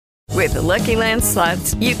With the Lucky Land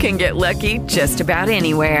Slots, you can get lucky just about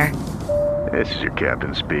anywhere. This is your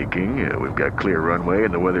captain speaking. We've got clear runway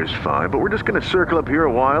and the weather's fine, but we're just going to circle up here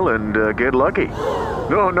a while and get lucky.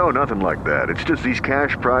 No, nothing like that. It's just these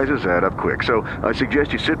cash prizes add up quick. So I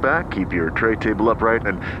suggest you sit back, keep your tray table upright,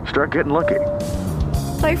 and start getting lucky.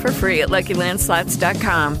 Play for free at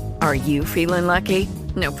LuckyLandSlots.com. Are you feeling lucky?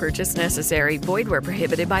 No purchase necessary. Void where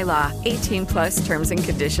prohibited by law. 18 plus terms and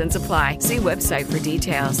conditions apply. See website for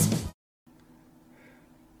details.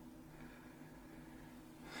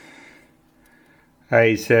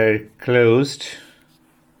 Eyes are closed.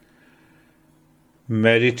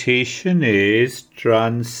 Meditation is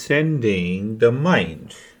transcending the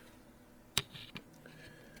mind.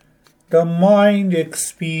 The mind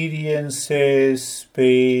experiences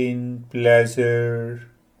pain, pleasure.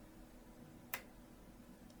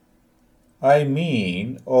 I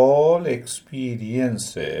mean, all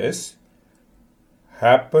experiences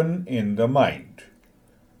happen in the mind.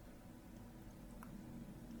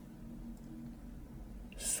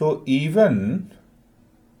 So even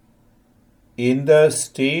in the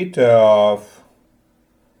state of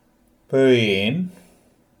pain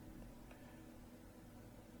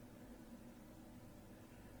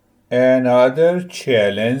and other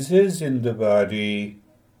challenges in the body,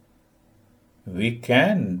 we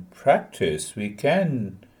can practice, we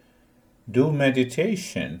can do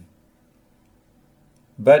meditation.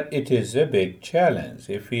 But it is a big challenge.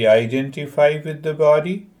 If we identify with the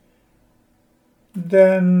body,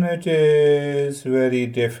 then it is very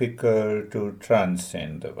difficult to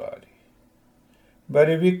transcend the body. But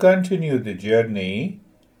if we continue the journey,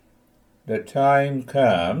 the time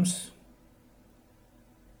comes.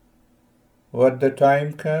 What the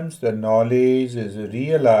time comes, the knowledge is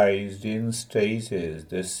realized in stages.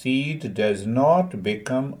 The seed does not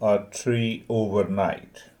become a tree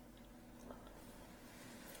overnight.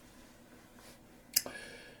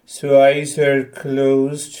 So eyes are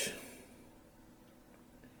closed.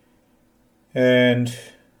 And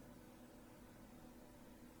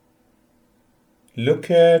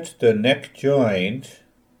look at the neck joint.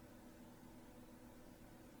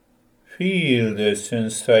 Feel the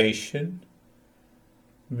sensation,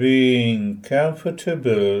 being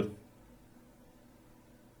comfortable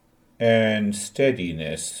and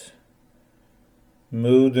steadiness.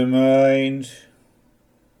 Move the mind.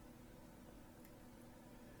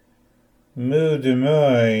 Move the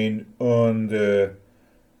mind on the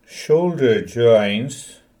shoulder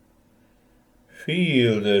joints.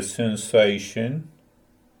 Feel the sensation,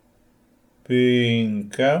 being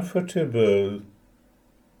comfortable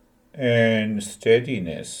and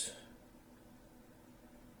steadiness.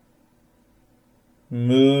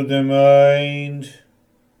 Move the mind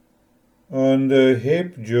on the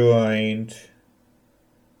hip joint.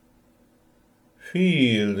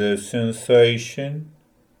 Feel the sensation,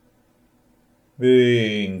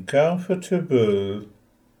 being comfortable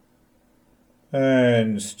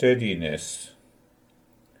and steadiness.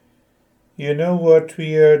 You know what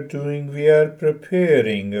we are doing? We are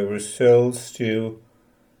preparing ourselves to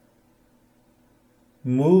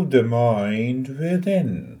move the mind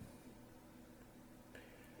within.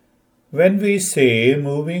 When we say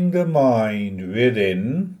moving the mind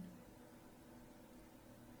within,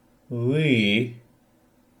 we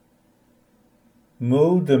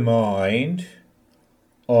move the mind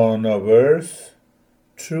on our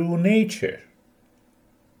true nature.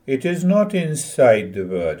 It is not inside the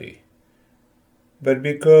body, but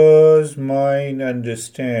because mind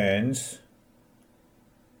understands,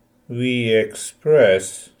 we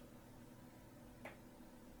express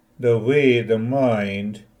the way the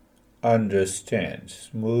mind understands.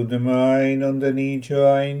 Move the mind on the knee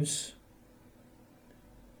joints.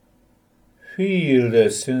 Feel the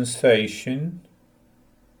sensation,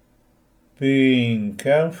 being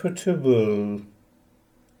comfortable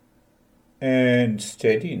and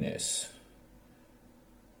steadiness.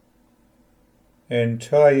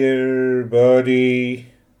 Entire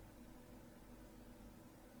body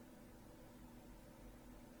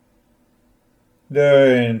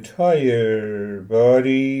the entire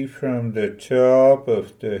body from the top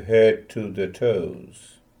of the head to the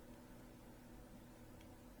toes.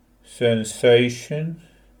 Sensation,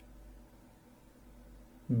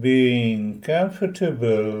 being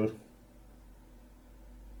comfortable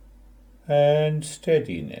and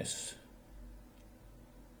steadiness.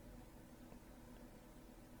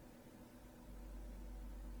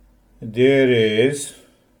 There is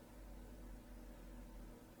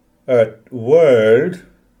a word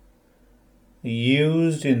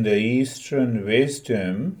used in the Eastern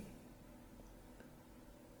wisdom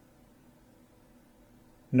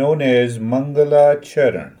known as Mangala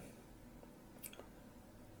Charan.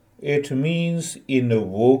 It means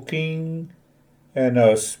invoking an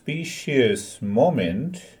auspicious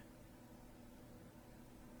moment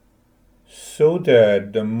so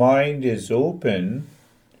that the mind is open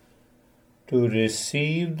to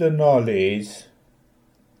receive the knowledge,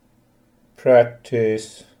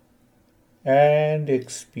 practice, and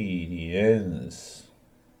experience.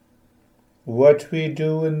 What we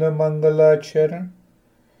do in the Mangalacharan?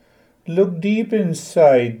 Look deep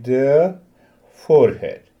inside the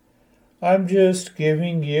forehead. I'm just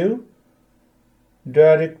giving you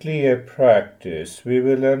directly a practice we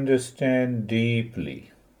will understand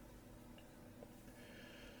deeply.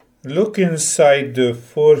 Look inside the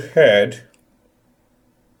forehead.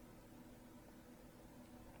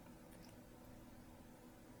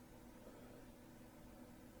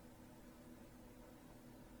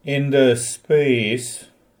 In the space,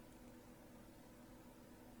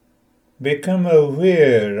 become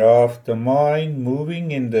aware of the mind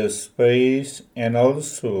moving in the space and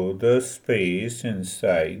also the space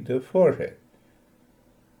inside the forehead.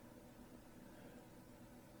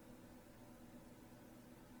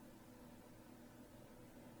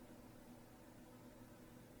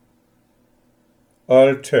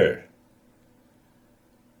 Altar.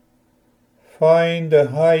 Find the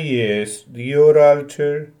highest, your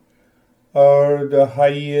altar, or the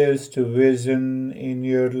highest vision in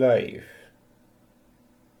your life.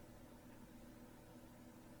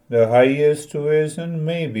 The highest vision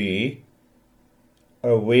may be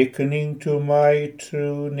awakening to my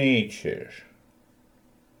true nature,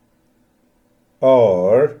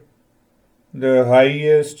 or the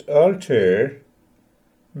highest altar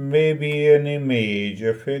may be an image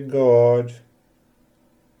of a god.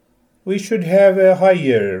 We should have a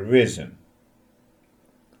higher vision.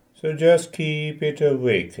 So just keep it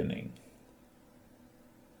awakening.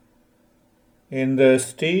 In the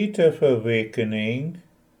state of awakening,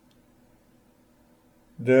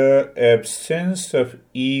 the absence of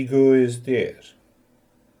ego is there.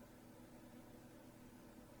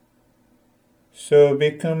 So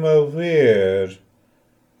become aware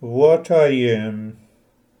what I am,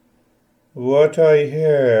 what I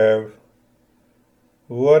have,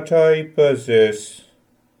 what I possess,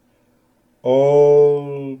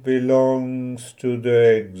 all belongs to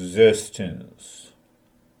the existence.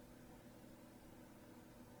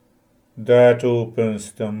 That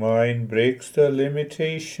opens the mind, breaks the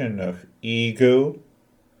limitation of ego,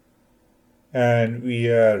 and we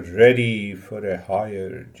are ready for a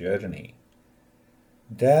higher journey.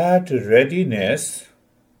 That readiness,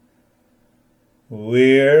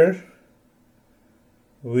 where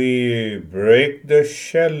we break the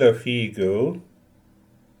shell of ego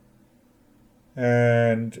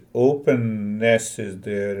and openness is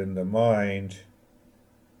there in the mind,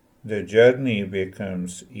 the journey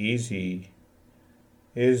becomes easy,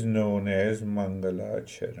 is known as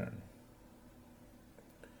Mangalacharan.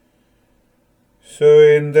 So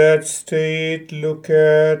in that state, look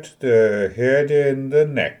at the head and the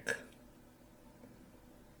neck.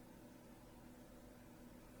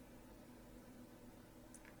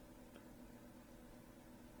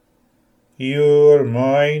 Your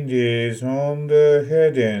mind is on the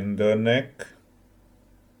head and the neck.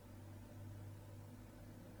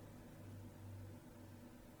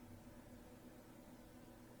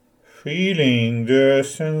 Feeling the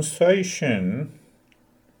sensation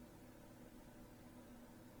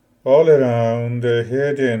all around the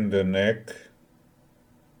head and the neck.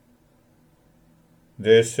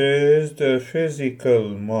 This is the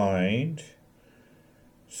physical mind.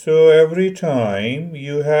 So every time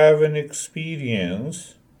you have an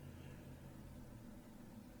experience,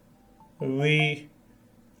 we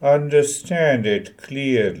understand it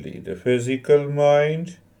clearly. The physical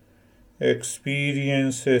mind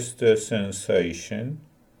experiences the sensation.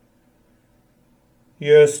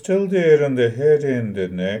 You are still there on the head and the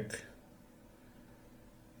neck.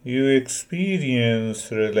 You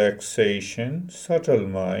experience relaxation, subtle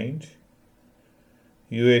mind.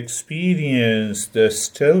 You experience the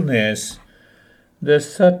stillness, the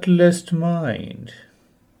subtlest mind.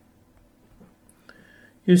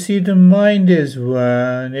 You see, the mind is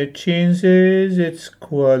one, it changes its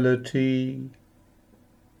quality.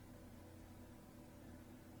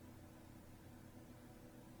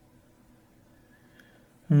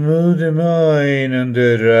 Move the mind on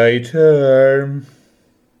the right arm.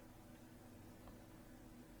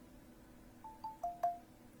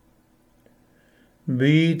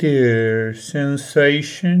 Be there,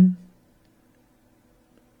 sensation.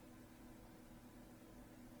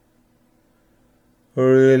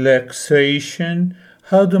 Relaxation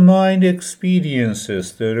how the mind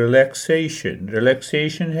experiences the relaxation.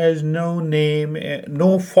 Relaxation has no name,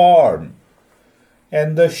 no form,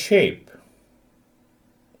 and the shape.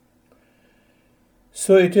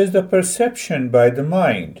 So it is the perception by the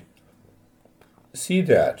mind. See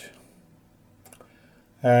that.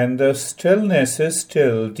 And the stillness is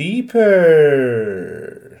still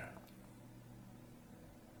deeper.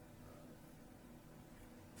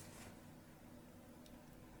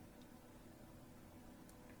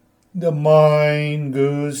 The mind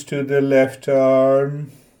goes to the left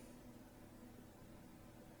arm.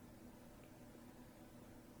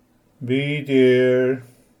 Be there.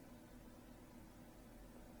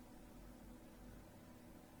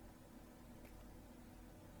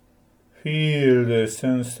 Feel the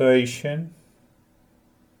sensation,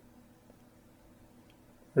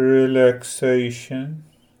 relaxation,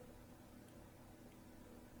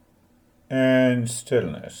 and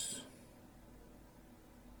stillness.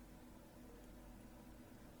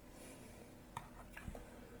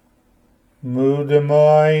 Move the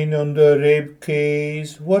mind on the rib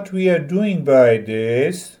cage. What we are doing by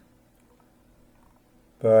this?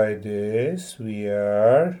 By this, we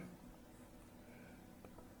are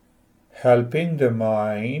helping the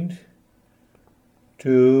mind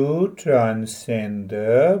to transcend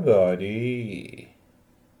the body.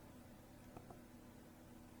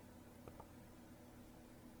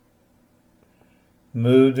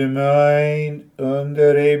 Move the mind on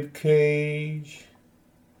the rib cage.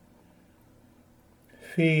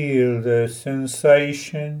 Feel the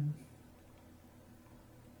sensation,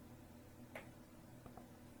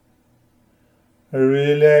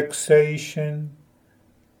 relaxation,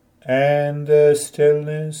 and the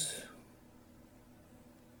stillness.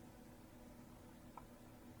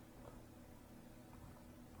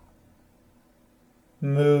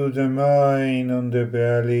 Move the mind on the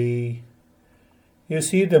belly. You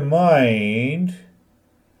see, the mind,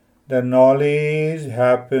 the knowledge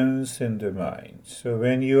happens in the mind. So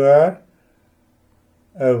when you are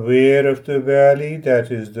aware of the belly,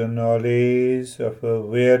 that is the knowledge of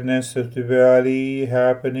awareness of the belly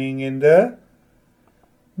happening in the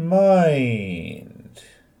mind.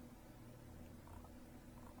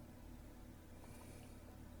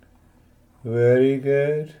 Very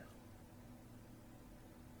good.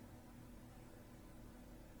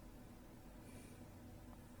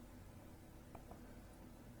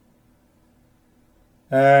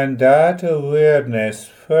 And that awareness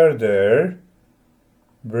further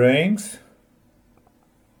brings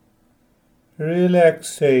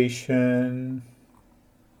relaxation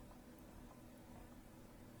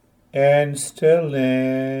and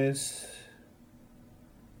stillness.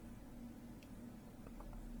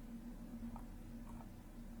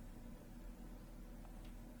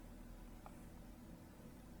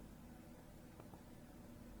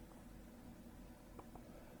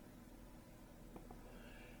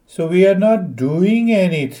 So we are not doing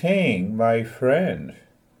anything, my friend.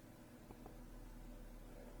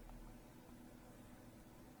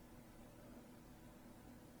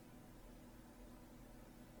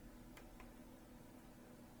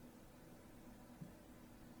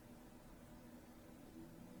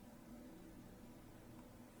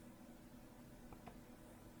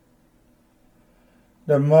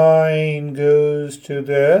 The mind goes to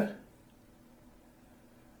the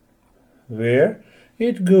where?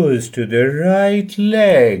 It goes to the right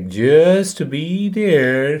leg, just be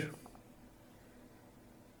there.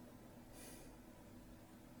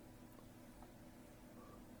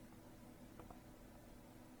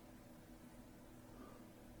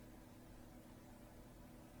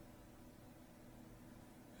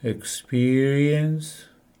 Experience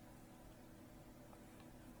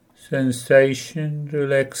sensation,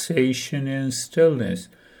 relaxation, and stillness.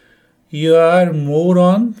 You are more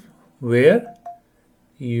on where?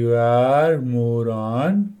 You are more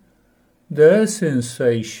on the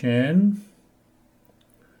sensation,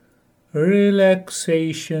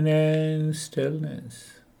 relaxation, and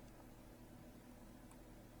stillness.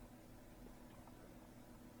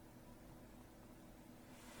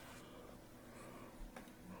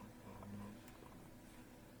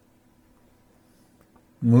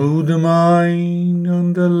 Move the mind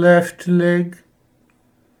on the left leg.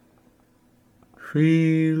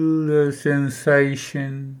 Feel the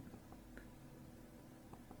sensation,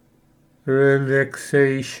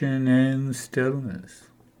 relaxation, and stillness.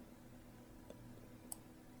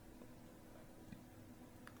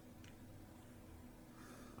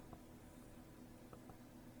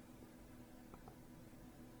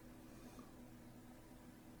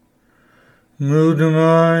 Move the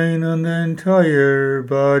mind on the entire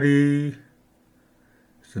body.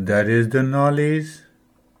 So that is the knowledge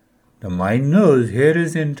The mind knows here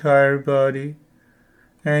is entire body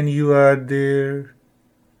and you are there.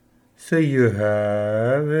 So you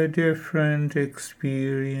have a different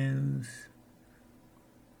experience,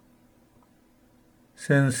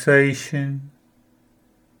 sensation,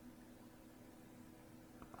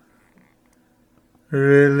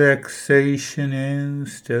 relaxation and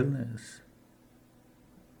stillness.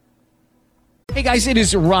 Hey guys, it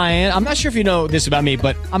is Ryan. I'm not sure if you know this about me,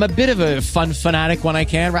 but I'm a bit of a fun fanatic when I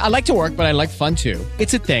can. I like to work, but I like fun too.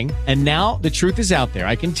 It's a thing. And now the truth is out there.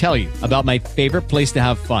 I can tell you about my favorite place to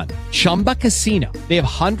have fun. Chumba Casino. They have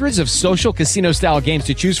hundreds of social casino style games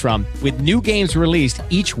to choose from with new games released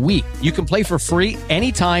each week. You can play for free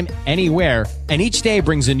anytime, anywhere. And each day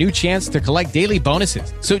brings a new chance to collect daily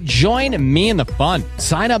bonuses. So join me in the fun.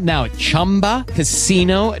 Sign up now at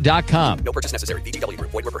ChumbaCasino.com. No purchase necessary. VGW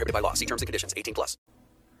Group. Void where prohibited by law. See terms and conditions. 18 plus.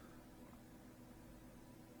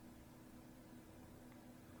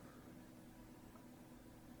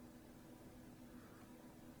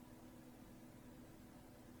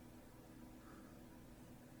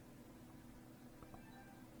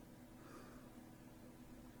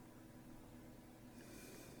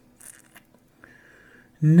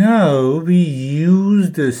 Now we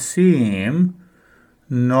use the same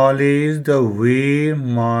knowledge the way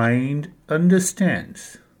mind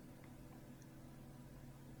understands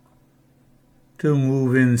to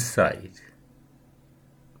move inside.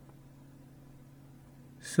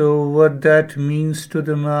 So what that means to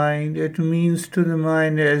the mind? It means to the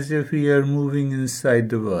mind as if we are moving inside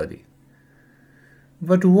the body.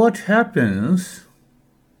 But what happens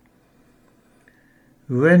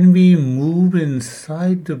when we move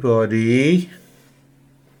inside the body?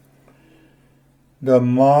 The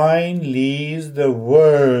mind leaves the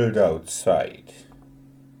world outside,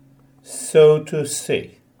 so to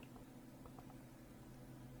say.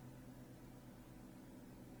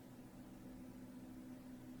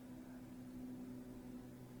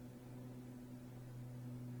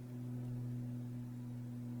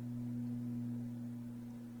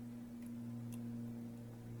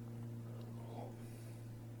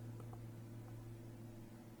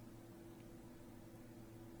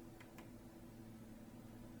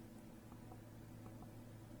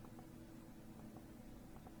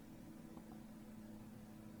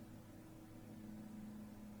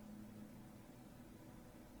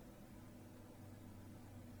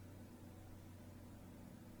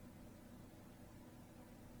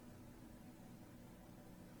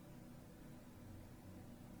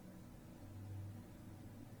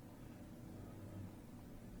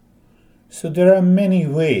 So there are many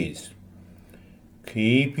ways.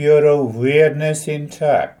 Keep your awareness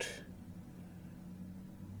intact.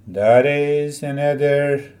 That is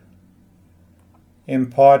another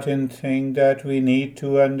important thing that we need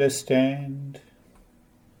to understand.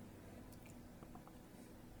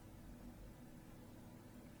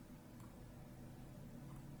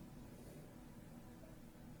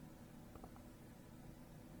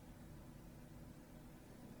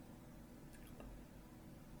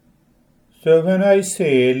 So when I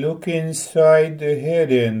say look inside the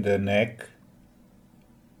head and the neck,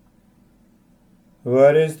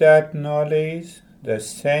 what is that knowledge? The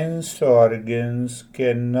sense organs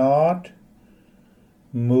cannot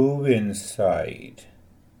move inside.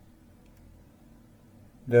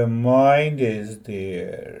 The mind is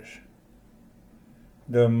there.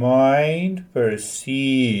 The mind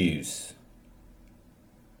perceives.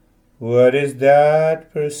 What is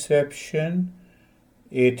that perception?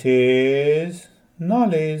 It is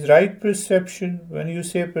knowledge, right perception. When you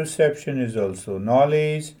say perception is also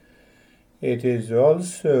knowledge, it is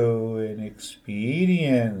also an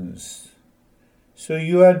experience. So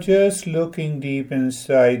you are just looking deep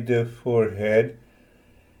inside the forehead.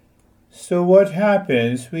 So what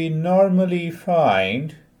happens? We normally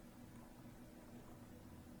find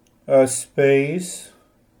a space,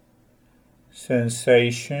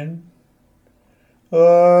 sensation,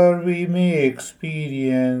 or we may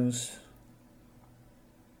experience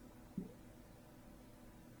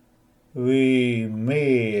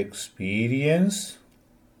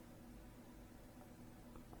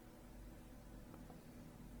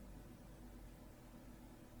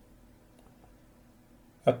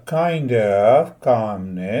a kind of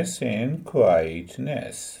calmness and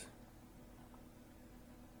quietness.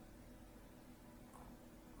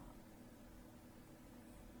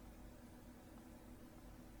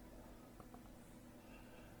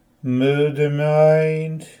 Move the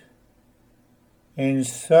mind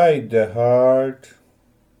inside the heart.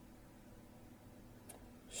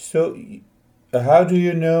 So, how do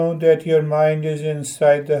you know that your mind is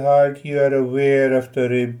inside the heart? You are aware of the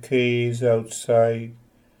rib cage outside.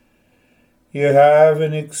 You have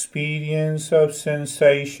an experience of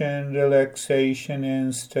sensation, relaxation,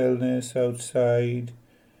 and stillness outside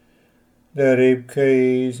the rib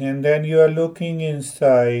cage, and then you are looking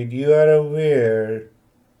inside. You are aware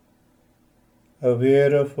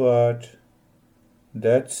of what?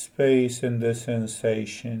 That space and the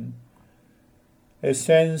sensation, a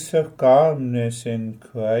sense of calmness and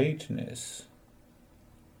quietness.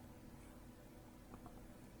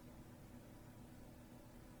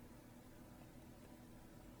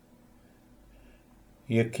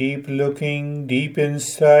 You keep looking deep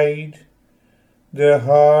inside the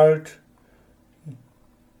heart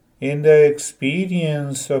in the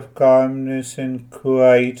experience of calmness and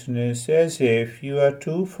quietness, as if you are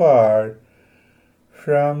too far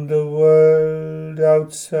from the world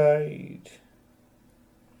outside.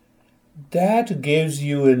 That gives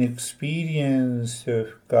you an experience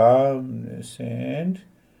of calmness and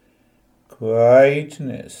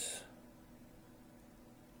quietness.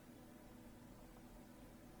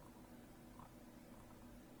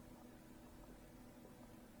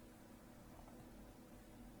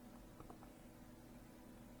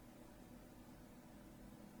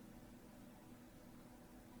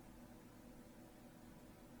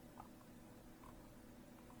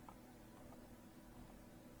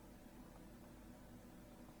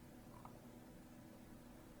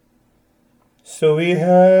 So we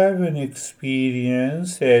have an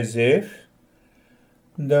experience as if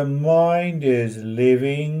the mind is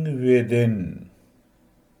living within.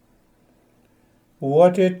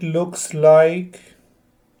 What it looks like,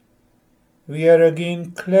 we are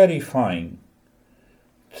again clarifying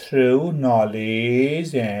through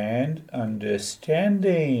knowledge and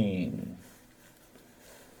understanding.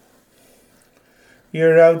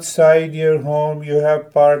 You're outside your home, you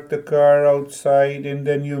have parked the car outside, and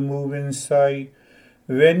then you move inside.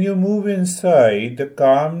 When you move inside, the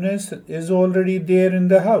calmness is already there in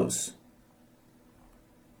the house.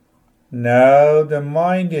 Now the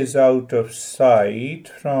mind is out of sight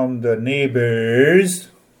from the neighbors.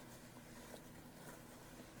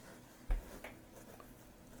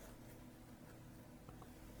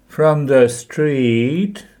 From the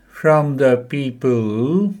street, from the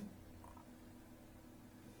people.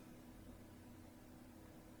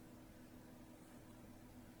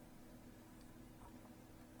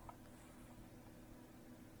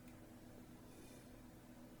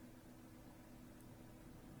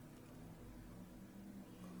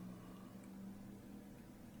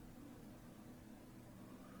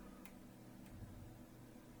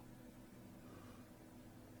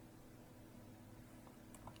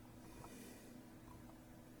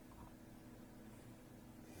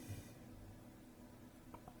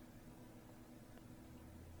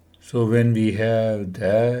 So when we have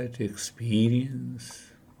that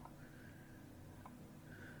experience,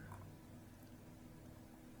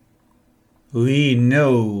 we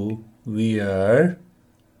know the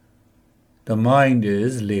mind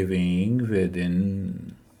is living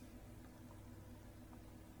within.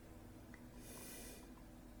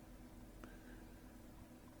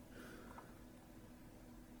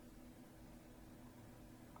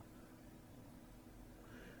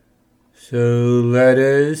 So let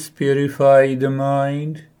us purify the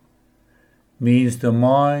mind. Means the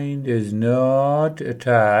mind is not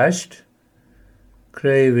attached,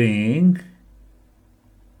 craving,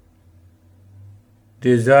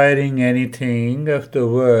 desiring anything of the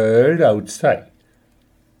world outside.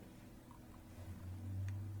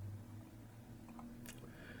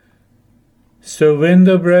 So when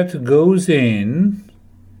the breath goes in,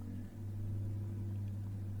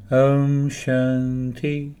 Om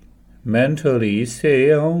Shanti, mentally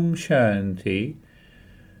say Om Shanti.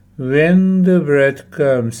 When the breath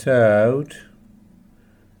comes out,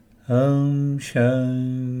 Om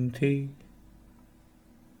Shanti.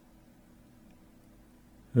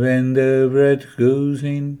 When the breath goes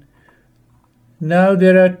in, now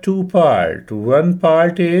there are two parts. One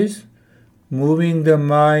part is moving the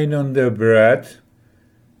mind on the breath,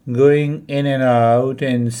 going in and out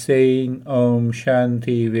and saying Om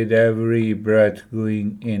Shanti with every breath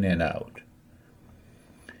going in and out.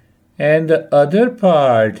 And the other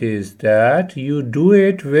part is that you do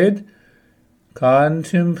it with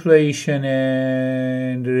contemplation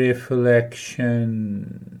and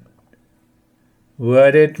reflection.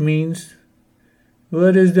 What it means?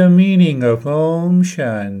 What is the meaning of Om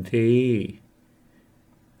Shanti?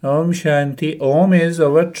 Om Shanti, Om is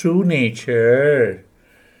our true nature.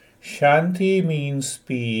 Shanti means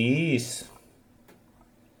peace.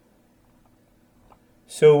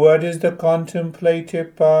 So what is the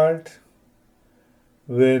contemplative part?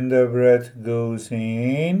 When the breath goes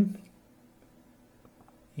in,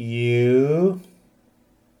 you,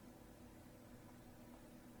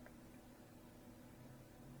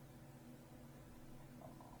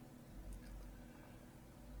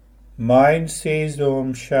 mind says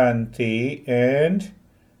Om Shanti, and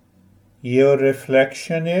your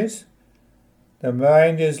reflection is the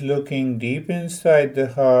mind is looking deep inside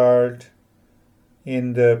the heart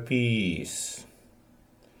in the peace.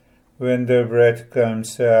 When the breath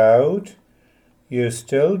comes out, you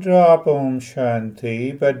still drop Om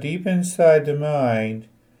Shanti, but deep inside the mind,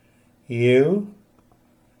 you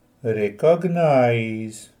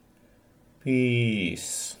recognize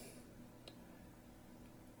peace.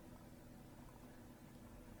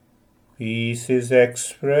 Peace is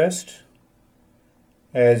expressed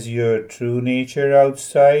as your true nature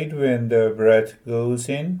outside when the breath goes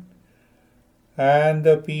in, and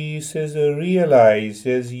the peace is realized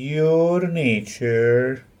as your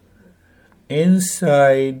nature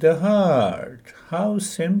inside the heart. How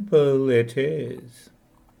simple it is.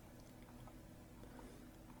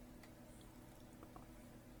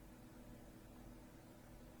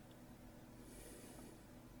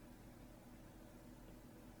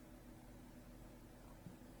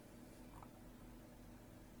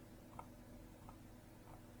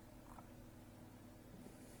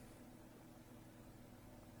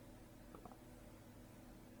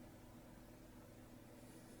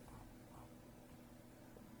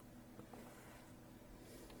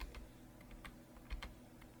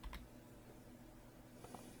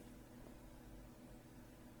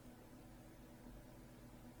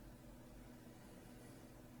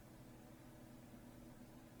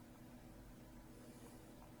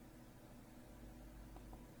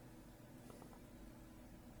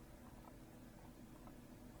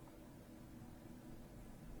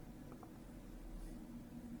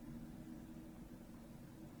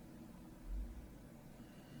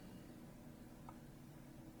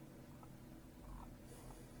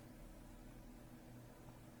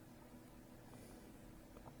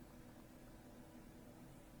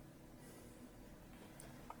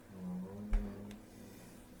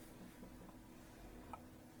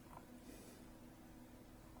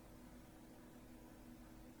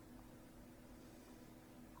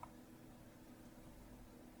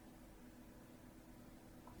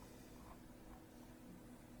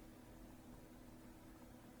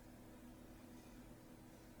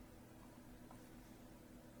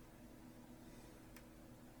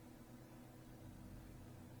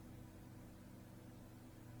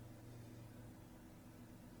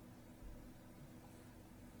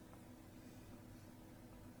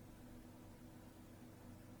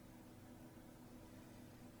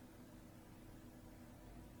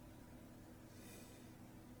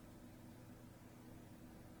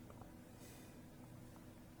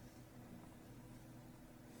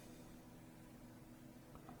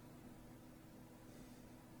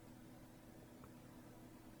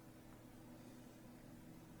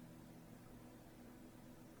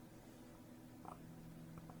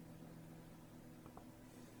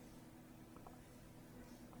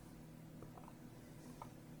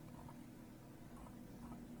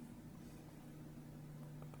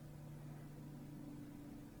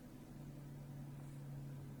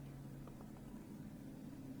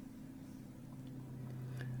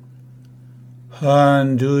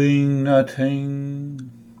 On doing nothing,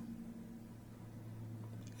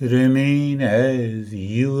 remain as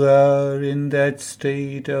you are in that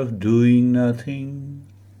state of doing nothing.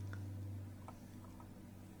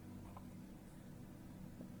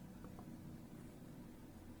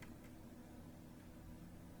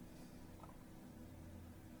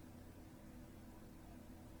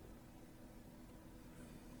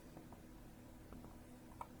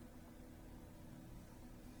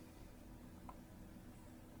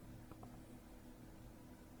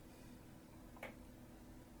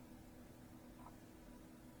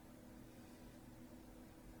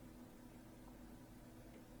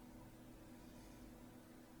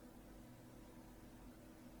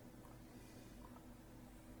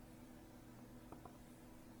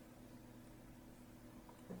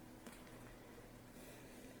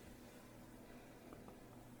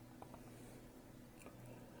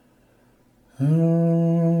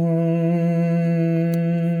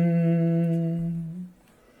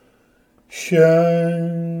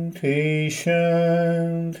 Shanti,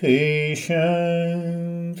 Shanti,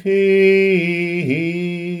 Shanti.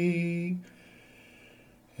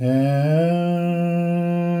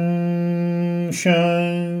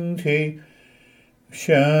 Shanti,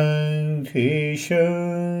 Shanti,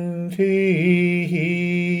 Shanti.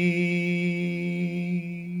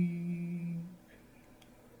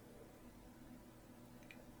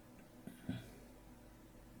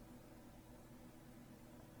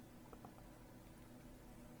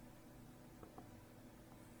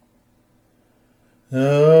 Om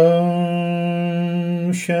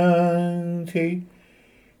Shanti,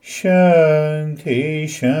 Shanti,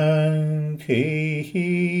 Shanti.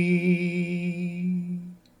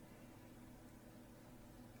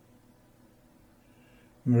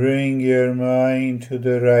 Bring your mind to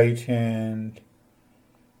the right hand,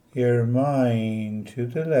 your mind to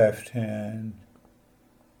the left hand.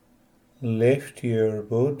 Lift your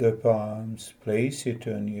both the palms, place it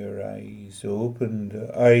on your eyes, open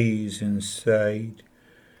the eyes inside.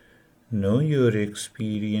 Know your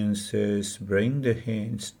experiences, bring the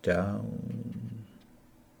hands down.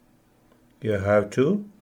 You have to?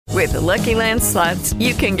 With the Lucky Land Slots,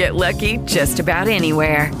 you can get lucky just about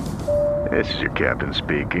anywhere. This is your captain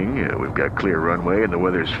speaking. We've got clear runway and the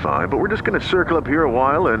weather's fine, but we're just going to circle up here a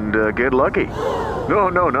while and get lucky.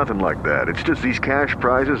 No, nothing like that. It's just these cash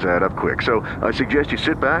prizes add up quick. So I suggest you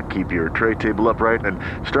sit back, keep your tray table upright, and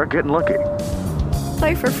start getting lucky.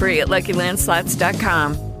 Play for free at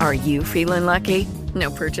LuckyLandSlots.com. Are you feeling lucky?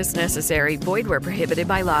 No purchase necessary. Void where prohibited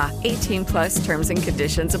by law. 18 plus terms and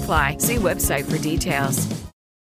conditions apply. See website for details.